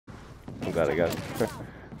I'm glad I got it.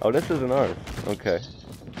 Oh, this isn't ours. Okay.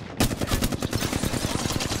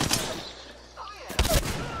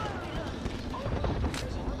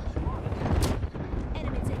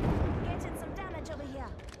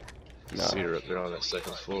 No. See her up there on that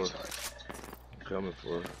second floor. I'm coming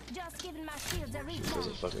for her. She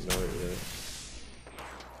doesn't fucking know it yet.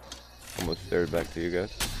 Almost stared back to you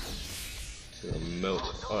guys. Gonna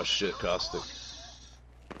melt. Oh shit, caustic.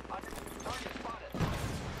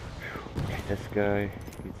 This guy,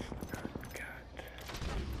 he's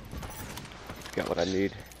got what I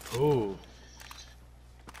need. Ooh.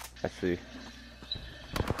 I see.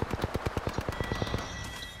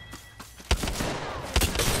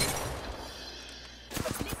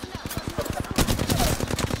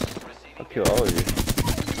 I'll kill all of you.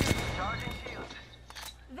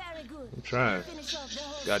 I'm trying.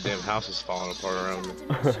 Goddamn house is falling apart around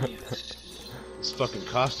me. This fucking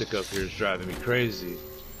caustic up here is driving me crazy.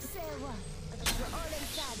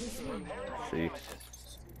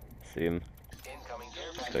 See him.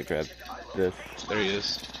 Gotta grab this. There he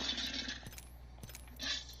is.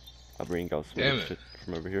 I'll bring y'all some shit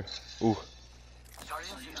from over here. Ooh.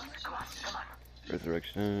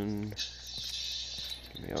 Resurrection.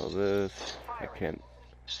 Give me all this. I can't.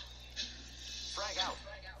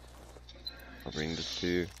 I'll bring this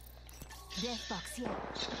too. Death box here.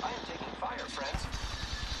 I am taking fire, friends.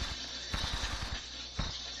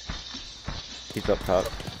 He's up top.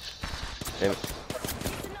 Damn it.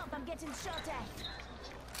 Listen up, I'm getting shot at.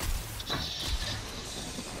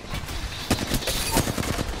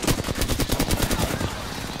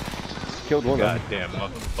 Killed one. Goddamn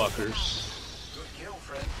motherfuckers. Good kill,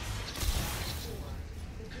 friend.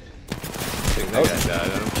 I think that guy died.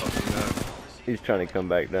 I don't fucking know. He's trying to come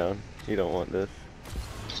back down. You don't want this.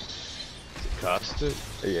 Is it caustic?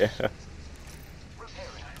 Yeah.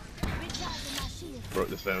 Broke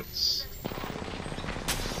the fence.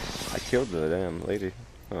 I killed the damn lady.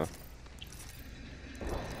 Huh.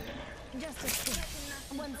 Just a sec.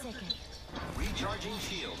 1 second. Recharging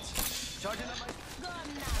shields. Charging up my... Go on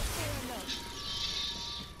now, fair enough.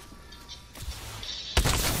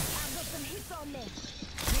 I've got some hits on me.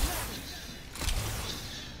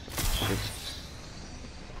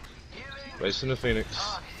 Racing the Phoenix.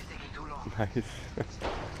 Nice.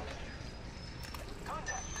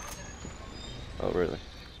 Oh, really?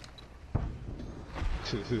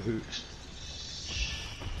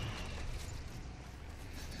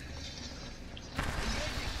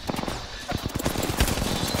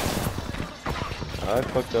 I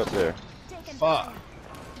fucked up there. Fuck.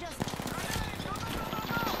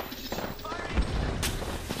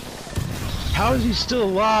 How is he still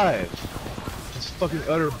alive? That's fucking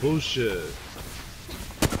utter bullshit.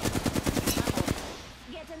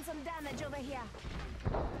 Getting some damage over here.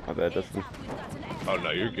 My bad, Dustin. Oh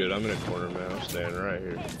no, you're good. I'm in a corner, man. I'm staying right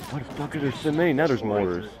here. What the fuck are there so many? Now there's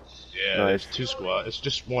mortars. Yeah, Nice. it's 2 squad. It's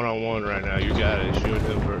just 1-on-1 right now. You got it. It's you and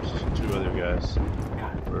him versus 2 other guys.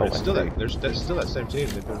 Oh, It's still that. That's still that same team.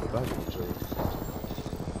 They've been about each other.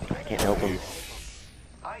 I can't help him.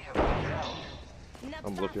 I have been down.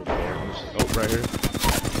 I'm looking for him. Oh, right here.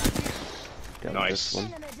 Got Nice. this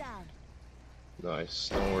one. Nice.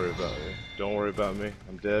 Don't worry about me. Don't worry about me.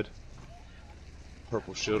 I'm dead.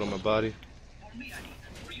 Purple shield on my body.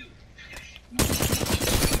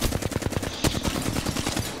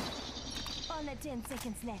 Only 10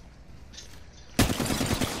 seconds left.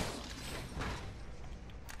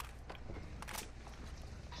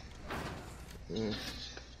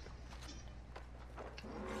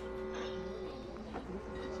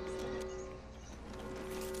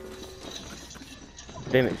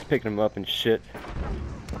 Damn it, he's picking him up and shit.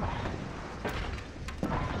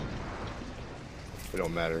 It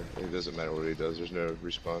don't matter. It doesn't matter what he does. There's no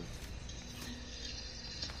respawn.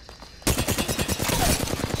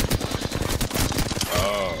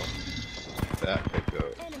 Oh, that picked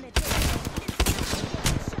up.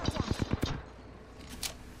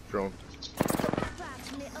 Drone.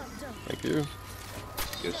 Thank you.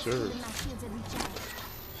 Yes, sir.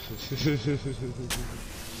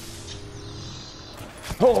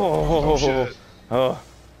 Oh, shit. Oh.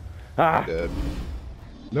 Ah. Dead.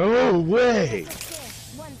 No way!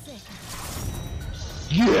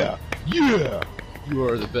 Yeah! Yeah! You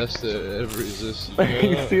are the best that ever existed.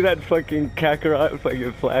 You see that fucking Kakarot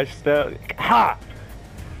fucking flashed out? Ha!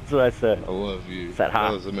 That's what I said. I love you. Said ha.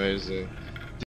 That was amazing.